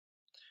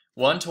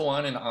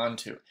One-to-one and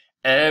onto.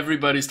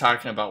 Everybody's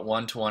talking about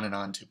one-to-one and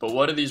onto, but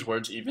what do these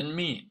words even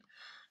mean?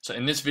 So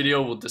in this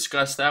video, we'll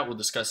discuss that. We'll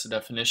discuss the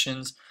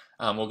definitions.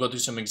 We'll go through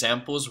some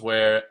examples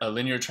where a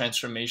linear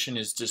transformation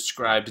is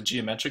described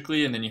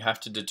geometrically, and then you have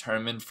to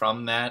determine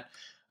from that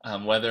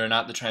whether or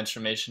not the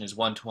transformation is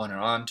one-to-one or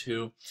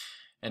onto.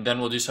 And then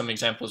we'll do some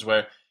examples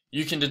where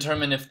you can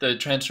determine if the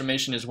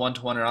transformation is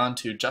one-to-one or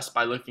onto just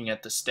by looking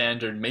at the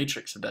standard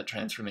matrix of that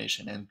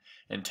transformation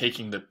and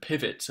taking the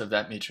pivots of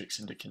that matrix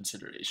into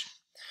consideration.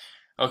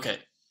 Okay,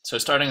 so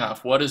starting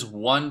off, what does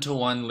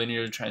one-to-one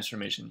linear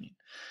transformation mean?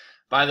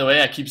 By the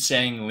way, I keep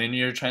saying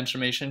linear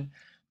transformation.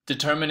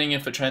 Determining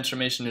if a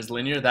transformation is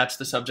linear, that's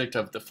the subject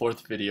of the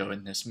 4th video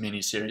in this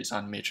mini-series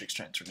on matrix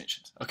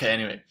transformations. Okay,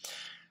 anyway,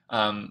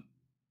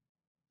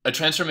 a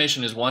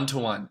transformation is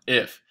one-to-one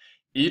if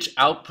each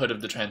output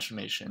of the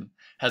transformation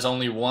has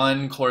only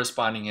one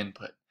corresponding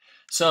input.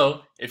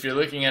 So if you're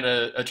looking at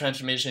a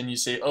transformation, you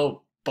say,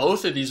 oh,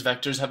 both of these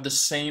vectors have the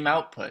same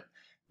output,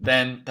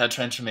 then that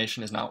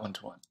transformation is not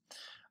one-to-one.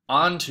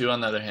 Onto,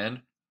 on the other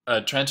hand,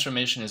 a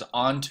transformation is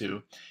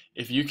onto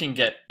if you can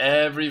get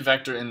every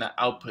vector in the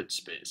output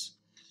space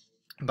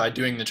by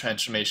doing the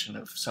transformation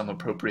of some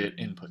appropriate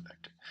input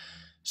vector.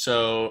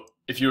 So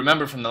if you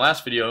remember from the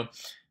last video,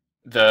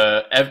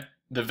 the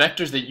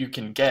vectors that you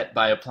can get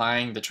by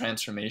applying the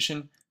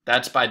transformation,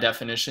 that's by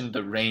definition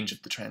the range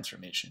of the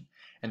transformation.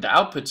 And the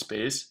output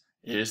space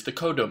is the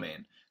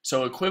codomain.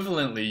 So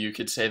equivalently, you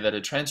could say that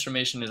a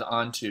transformation is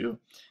onto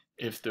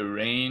if the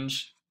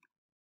range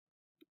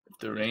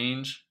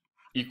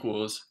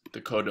equals the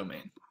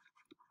codomain.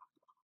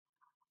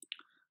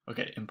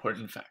 Okay,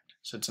 important fact.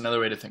 So it's another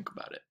way to think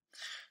about it.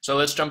 So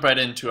let's jump right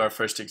into our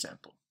first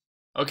example.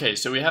 Okay,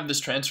 so we have this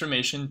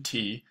transformation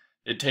T.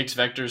 It takes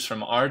vectors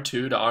from R2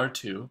 to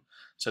R2.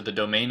 So the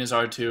domain is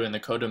R2 and the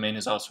codomain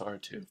is also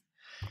R2.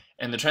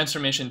 And the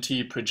transformation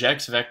T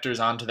projects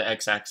vectors onto the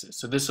x-axis.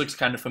 So this looks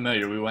kind of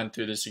familiar. We went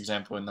through this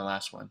example in the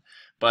last one.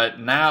 But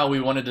now we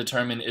want to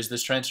determine, is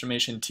this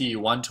transformation T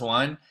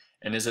one-to-one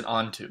and is it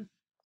onto?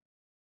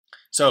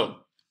 So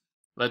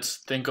let's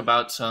think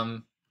about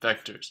some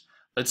vectors.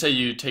 Let's say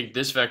you take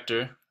this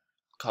vector,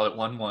 call it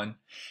 1, 1,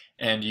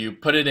 and you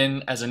put it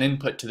in as an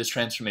input to this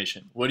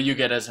transformation. What do you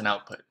get as an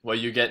output? Well,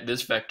 you get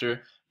this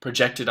vector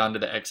projected onto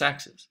the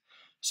x-axis.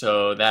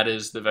 So that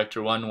is the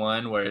vector 1,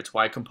 1, where its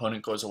y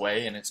component goes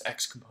away and its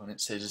x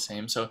component stays the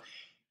same. So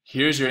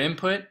here's your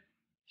input,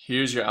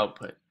 here's your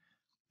output.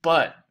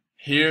 But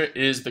here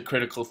is the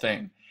critical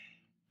thing.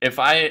 If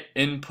I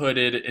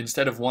inputted,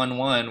 instead of 1,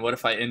 1, what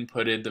if I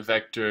inputted the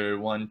vector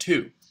 1,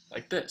 2,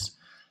 like this?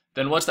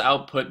 Then what's the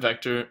output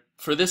vector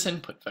for this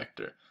input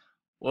vector?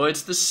 Well,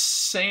 it's the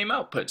same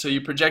output. So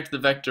you project the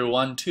vector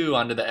 1, 2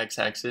 onto the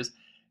x-axis,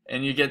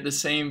 and you get the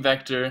same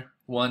vector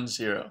 1,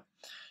 0.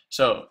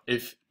 So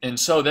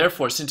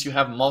therefore, since you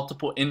have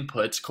multiple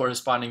inputs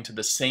corresponding to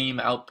the same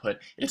output,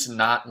 it's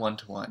not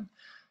one-to-one.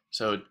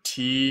 So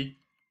T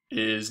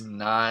is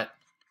not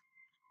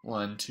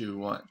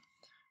one-to-one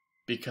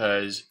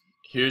because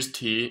here's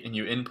T, and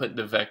you input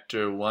the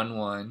vector 1,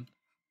 1.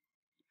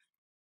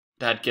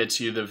 That gets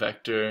you the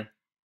vector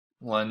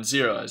 1,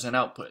 0 as an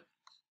output.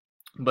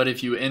 But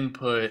if you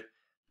input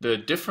the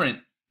different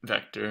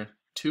vector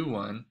 2,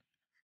 1,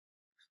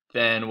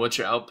 then what's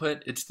your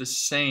output? It's the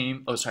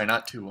same, oh sorry,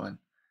 not 2, 1.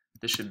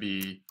 This should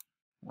be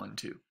 1,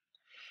 2.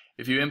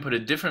 If you input a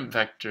different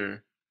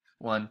vector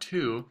 1,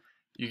 2,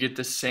 you get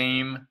the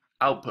same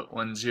output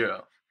 1,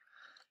 0.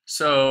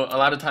 So a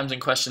lot of times in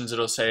questions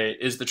it'll say,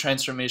 is the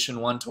transformation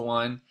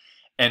one-to-one?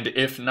 And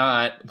if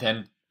not,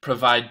 then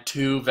provide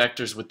two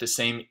vectors with the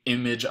same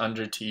image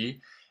under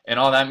T. And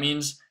all that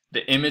means,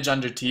 the image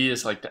under T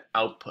is like the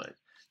output.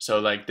 So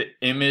like the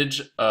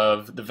image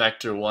of the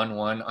vector 1,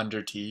 1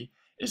 under T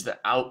is the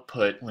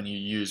output when you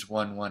use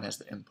 1, 1 as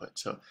the input.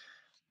 So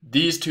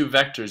these two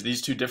vectors,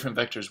 these two different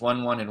vectors,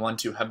 1, 1 and 1,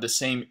 2, have the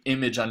same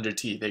image under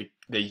T.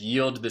 They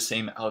yield the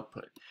same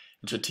output.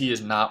 And so T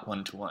is not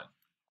one-to-one.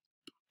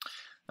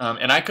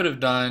 And I could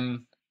have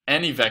done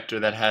any vector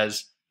that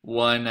has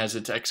 1 as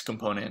its x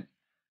component.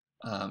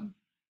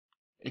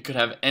 It could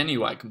have any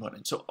y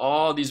component. So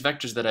all these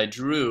vectors that I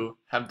drew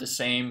have the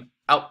same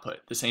output,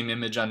 the same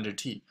image under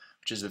T,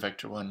 which is the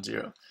vector 1,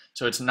 0.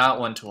 So it's not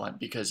one-to-one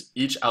because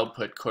each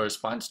output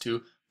corresponds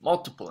to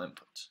multiple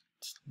inputs.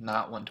 It's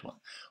not one-to-one.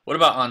 What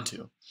about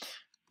onto?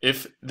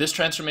 If this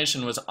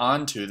transformation was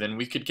onto, then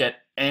we could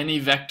get any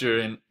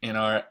vector in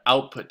our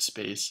output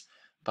space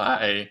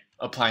by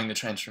applying the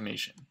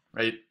transformation,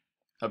 right?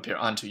 Up here,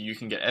 onto, you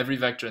can get every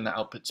vector in the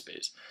output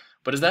space.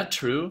 But is that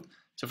true?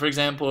 So for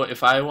example,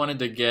 if I wanted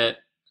to get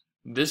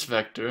this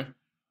vector,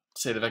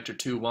 say the vector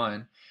 2,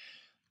 1,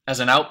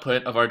 as an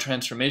output of our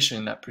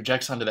transformation that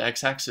projects onto the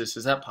x-axis,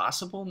 is that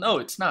possible? No,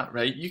 it's not,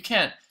 right? You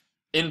can't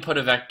input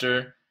a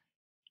vector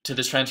to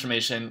this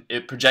transformation,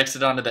 it projects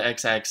it onto the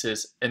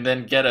x-axis, and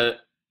then get a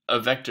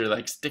vector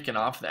like sticking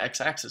off the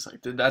x-axis.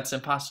 Like that's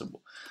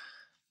impossible.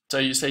 So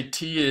you say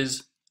T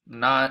is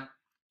not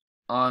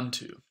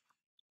onto.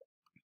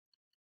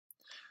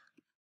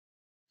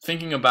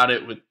 thinking about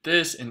it with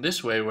this in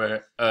this way,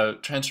 where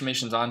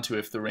transformation's onto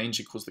if the range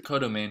equals the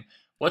codomain,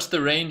 what's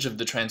the range of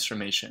the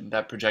transformation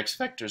that projects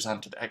vectors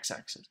onto the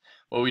x-axis?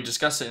 Well, we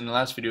discussed it in the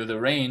last video. The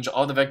range,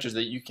 all the vectors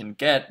that you can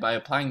get by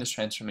applying this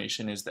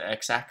transformation, is the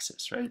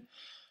x-axis, right?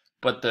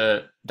 But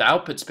the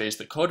output space,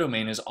 the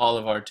codomain, is all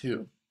of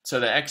R2. So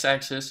the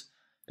x-axis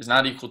is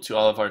not equal to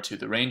all of R2.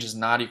 The range is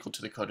not equal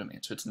to the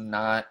codomain, so it's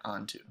not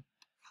onto.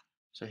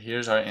 So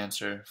here's our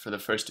answer for the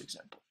first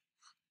example.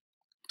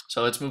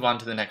 So let's move on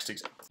to the next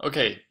example.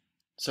 Okay,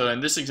 so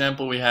in this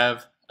example we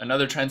have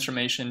another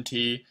transformation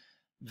T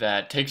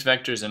that takes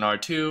vectors in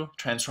R2,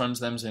 transforms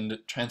them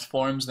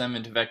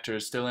into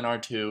vectors still in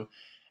R2,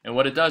 and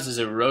what it does is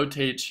it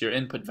rotates your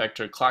input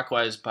vector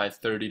clockwise by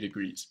 30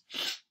 degrees.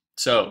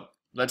 So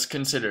let's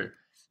consider,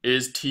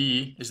 is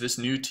this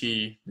new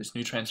T, this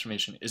new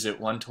transformation, is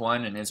it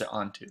one-to-one and is it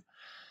onto?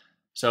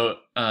 So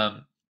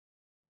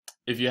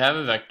if you have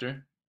a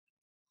vector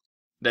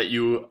that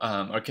you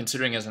are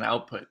considering as an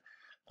output,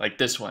 like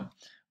this one,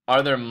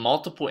 are there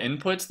multiple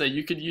inputs that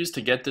you could use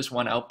to get this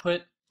one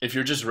output if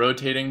you're just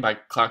rotating by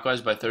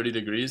clockwise by 30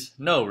 degrees?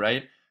 No,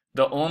 right?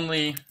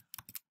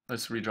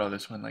 Let's redraw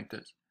this one like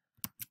this.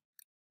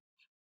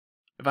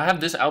 If I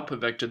have this output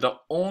vector, the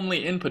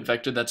only input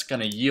vector that's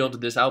going to yield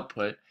this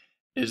output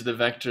is the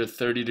vector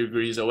 30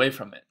 degrees away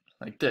from it,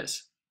 like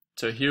this.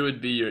 So here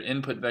would be your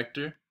input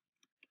vector,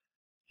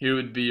 here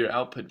would be your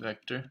output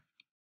vector,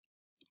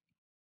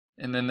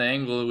 and then the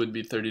angle would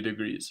be 30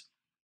 degrees.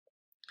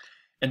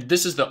 And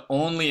this is the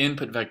only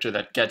input vector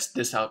that gets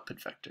this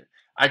output vector.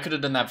 I could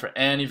have done that for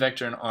any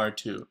vector in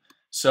R2.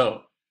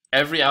 So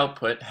every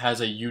output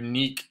has a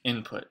unique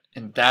input,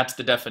 and that's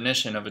the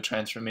definition of a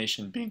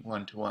transformation being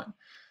one-to-one.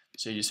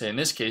 So you say in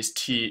this case,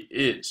 T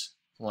is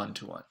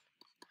one-to-one.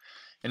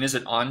 And is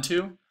it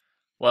onto?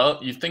 Well,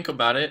 you think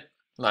about it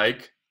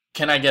like,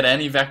 can I get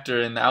any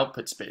vector in the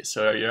output space?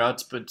 So your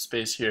output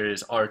space here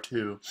is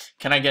R2.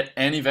 Can I get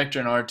any vector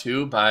in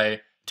R2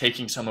 by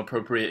taking some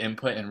appropriate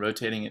input and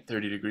rotating it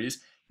 30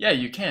 degrees? Yeah,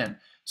 you can.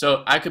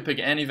 So I could pick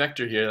any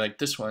vector here, like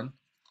this one,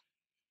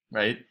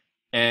 right?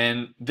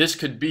 And this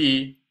could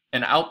be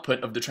an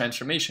output of the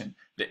transformation.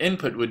 The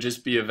input would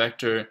just be a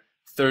vector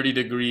 30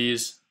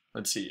 degrees.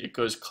 Let's see, it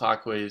goes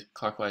clockwise,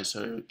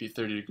 so it would be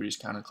 30 degrees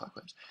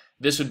counterclockwise.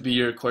 This would be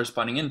your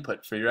corresponding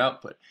input for your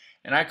output.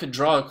 And I could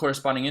draw a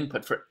corresponding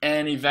input for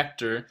any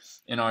vector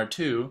in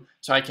R2,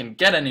 so I can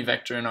get any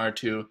vector in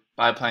R2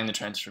 by applying the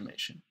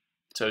transformation.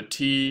 So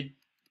T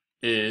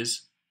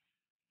is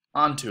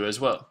onto as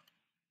well.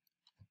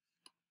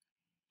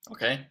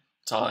 Okay,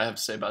 that's all I have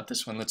to say about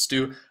this one. Let's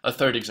do a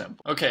third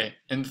example. Okay,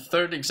 in the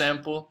third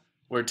example,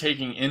 we're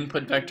taking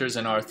input vectors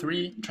in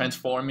R3,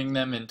 transforming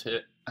them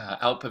into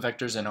output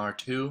vectors in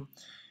R2.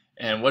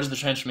 And what does the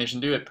transformation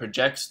do? It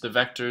projects the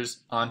vectors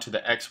onto the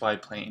xy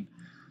plane.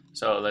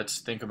 So let's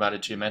think about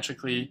it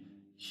geometrically.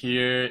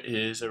 Here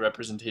is a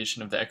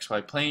representation of the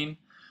xy plane.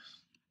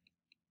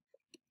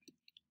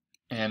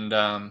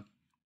 And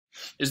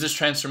is this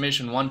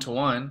transformation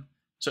one-to-one?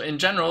 So in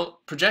general,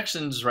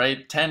 projections,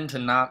 right, tend to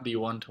not be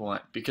one-to-one,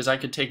 because I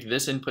could take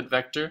this input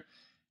vector,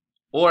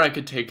 or I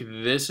could take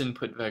this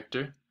input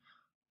vector,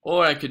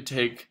 or I could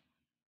take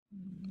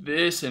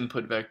this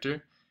input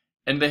vector,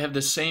 and they have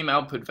the same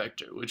output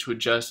vector, which would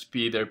just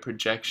be their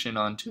projection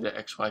onto the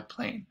xy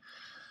plane.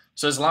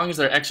 So as long as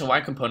their x and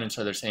y components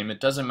are the same, it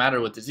doesn't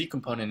matter what the z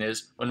component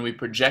is. When we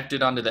project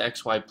it onto the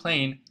xy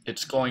plane,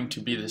 it's going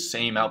to be the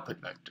same output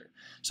vector.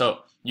 So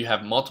you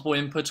have multiple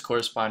inputs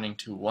corresponding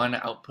to one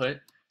output,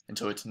 and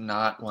so it's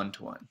not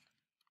one-to-one.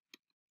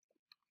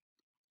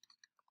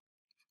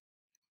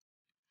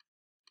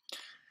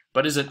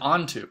 But is it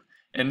onto?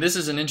 And this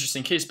is an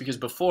interesting case because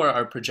before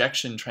our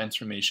projection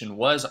transformation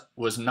was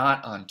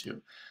not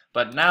onto.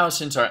 But now,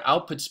 since our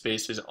output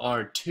space is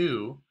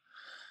R2,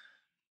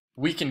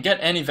 we can get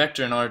any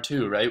vector in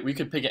R2, right? We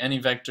could pick any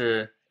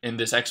vector in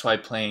this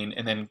xy plane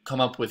and then come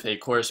up with a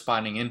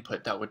corresponding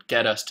input that would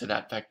get us to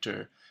that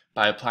vector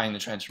by applying the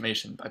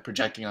transformation, by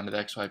projecting onto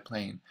the xy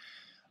plane.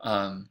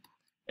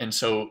 And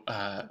so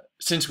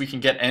since we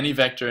can get any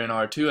vector in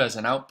R2 as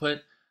an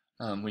output,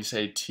 we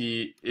say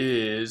T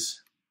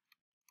is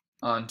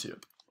onto,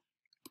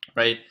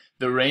 right?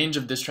 The range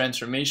of this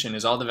transformation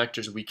is all the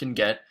vectors we can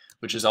get,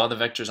 which is all the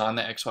vectors on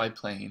the xy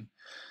plane.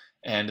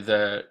 And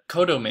the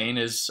codomain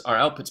is our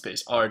output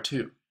space,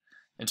 R2.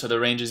 And so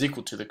the range is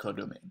equal to the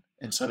codomain.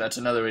 And so that's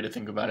another way to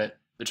think about it.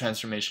 The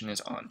transformation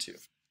is onto.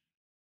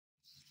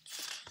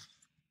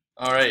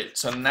 All right,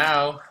 so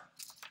now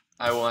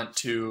I want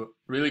to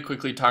really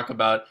quickly talk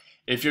about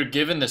if you're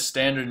given the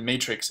standard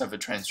matrix of a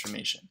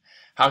transformation,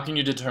 how can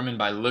you determine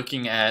by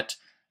looking at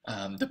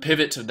the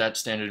pivots of that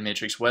standard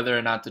matrix whether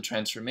or not the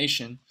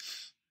transformation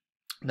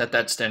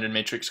that standard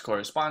matrix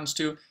corresponds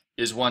to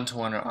is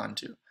one-to-one or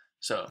onto?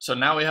 So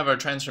now we have our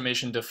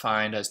transformation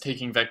defined as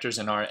taking vectors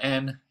in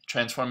Rn,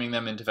 transforming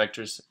them into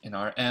vectors in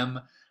Rm,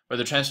 where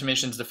the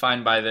transformation is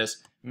defined by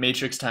this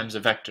matrix times a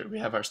vector. We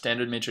have our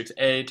standard matrix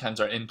A times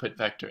our input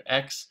vector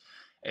x.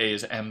 A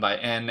is m by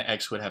n,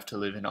 x would have to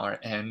live in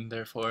Rn,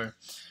 therefore.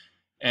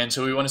 And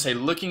so we want to say,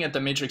 looking at the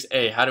matrix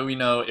A, how do we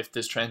know if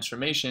this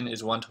transformation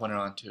is 1-to-1 or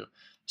onto?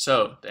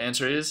 So the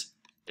answer is,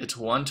 it's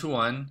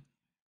 1-to-1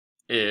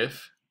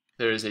 if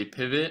there is a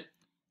pivot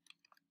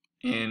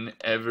in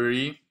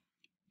every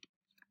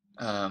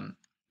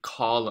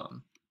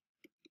column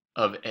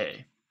of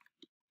A.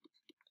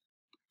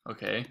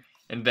 Okay,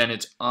 and then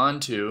it's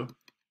onto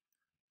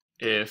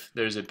if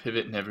there's a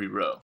pivot in every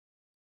row.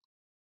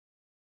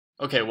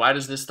 Okay, why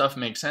does this stuff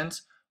make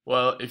sense?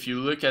 Well, if you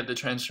look at the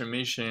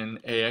transformation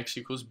AX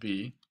equals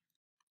B,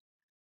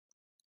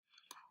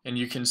 and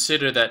you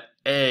consider that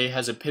A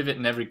has a pivot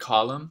in every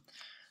column,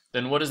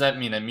 then what does that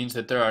mean? That means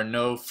that there are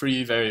no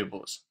free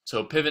variables.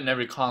 So pivot in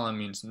every column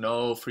means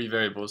no free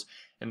variables,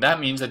 and that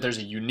means that there's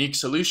a unique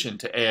solution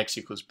to AX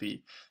equals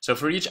B. So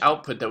for each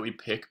output that we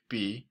pick,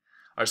 B,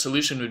 our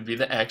solution would be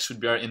the X would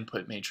be our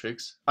input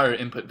matrix, our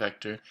input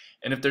vector,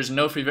 and if there's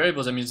no free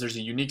variables, that means there's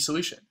a unique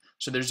solution.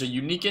 So there's a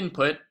unique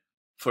input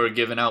for a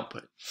given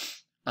output.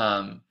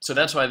 So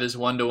that's why this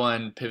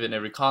 1-to-1 pivot in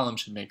every column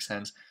should make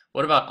sense.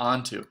 What about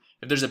onto?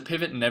 If there's a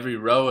pivot in every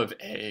row of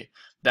A,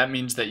 that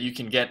means that you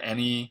can get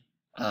any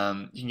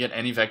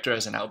vector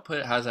as an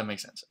output. How does that make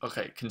sense?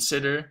 Okay,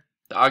 consider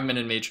the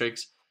augmented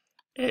matrix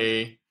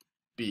A,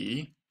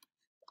 B,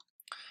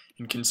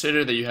 and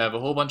consider that you have a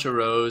whole bunch of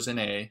rows in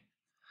A,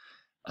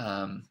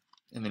 and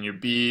then your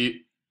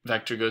B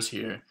vector goes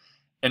here.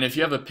 And if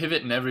you have a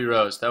pivot in every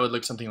row, so that would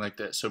look something like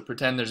this. So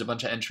pretend there's a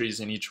bunch of entries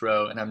in each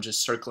row, and I'm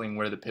just circling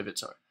where the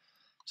pivots are.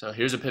 So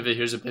here's a pivot,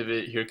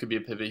 here could be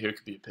a pivot, here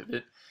could be a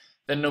pivot.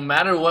 Then no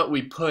matter what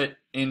we put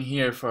in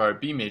here for our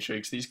B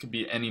matrix, these could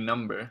be any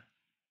number,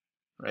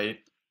 right?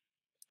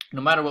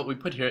 No matter what we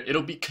put here,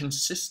 it'll be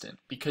consistent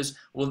because,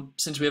 well,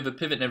 since we have a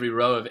pivot in every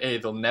row of A,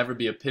 there'll never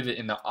be a pivot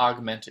in the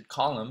augmented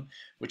column,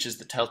 which is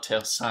the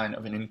telltale sign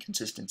of an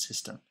inconsistent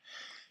system.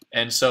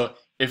 And so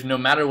if no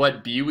matter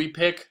what B we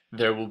pick,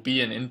 there will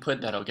be an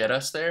input that'll get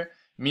us there, it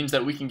means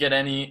that we can get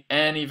any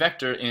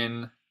vector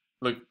in,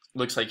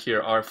 looks like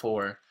here,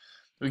 R4.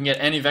 We can get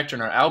any vector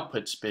in our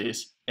output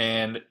space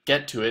and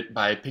get to it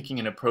by picking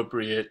an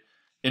appropriate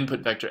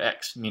input vector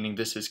X, meaning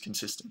this is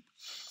consistent.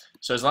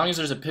 So as long as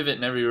there's a pivot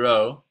in every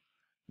row,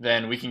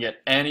 then we can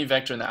get any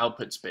vector in the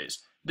output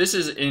space. This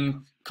is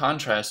in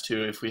contrast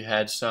to if we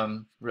had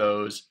some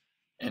rows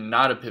and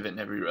not a pivot in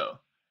every row.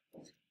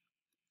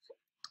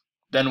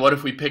 Then what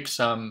if we pick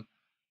some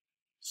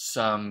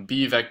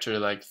B vector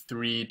like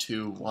 3,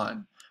 2,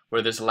 1,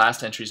 where this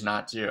last entry is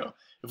not 0?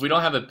 If we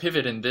don't have a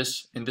pivot in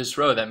this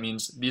row, that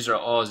means these are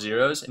all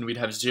zeros, and we'd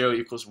have 0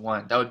 equals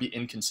 1. That would be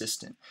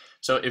inconsistent.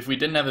 So if we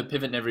didn't have a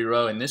pivot in every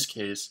row in this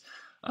case,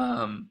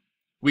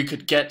 we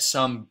could get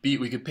some B.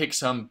 We could pick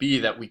some B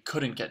that we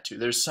couldn't get to.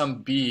 There's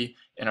some B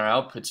in our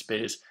output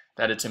space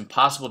that it's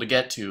impossible to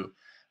get to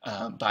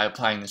by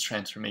applying this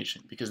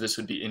transformation, because this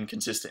would be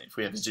inconsistent if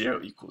we have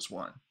 0 equals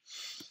 1.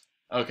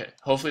 Okay,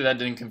 hopefully that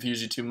didn't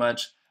confuse you too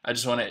much. I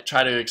just want to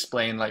try to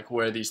explain like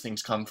where these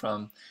things come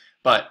from.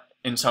 But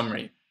in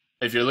summary,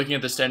 if you're looking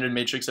at the standard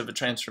matrix of a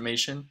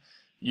transformation,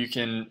 you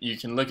can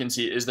look and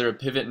see, is there a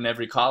pivot in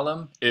every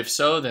column? If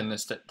so, then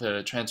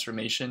the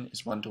transformation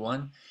is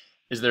 1-to-1.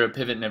 Is there a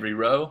pivot in every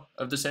row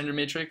of the standard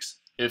matrix?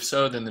 If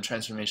so, then the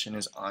transformation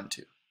is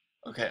onto.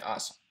 Okay,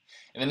 awesome.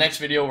 In the next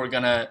video, we're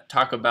gonna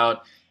talk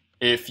about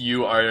if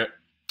you're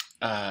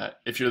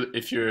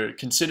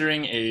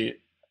considering a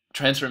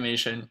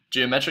transformation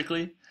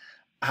geometrically,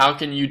 how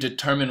can you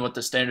determine what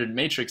the standard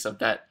matrix of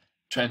that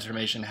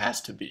transformation has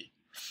to be?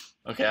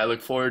 Okay, I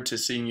look forward to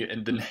seeing you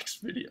in the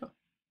next video.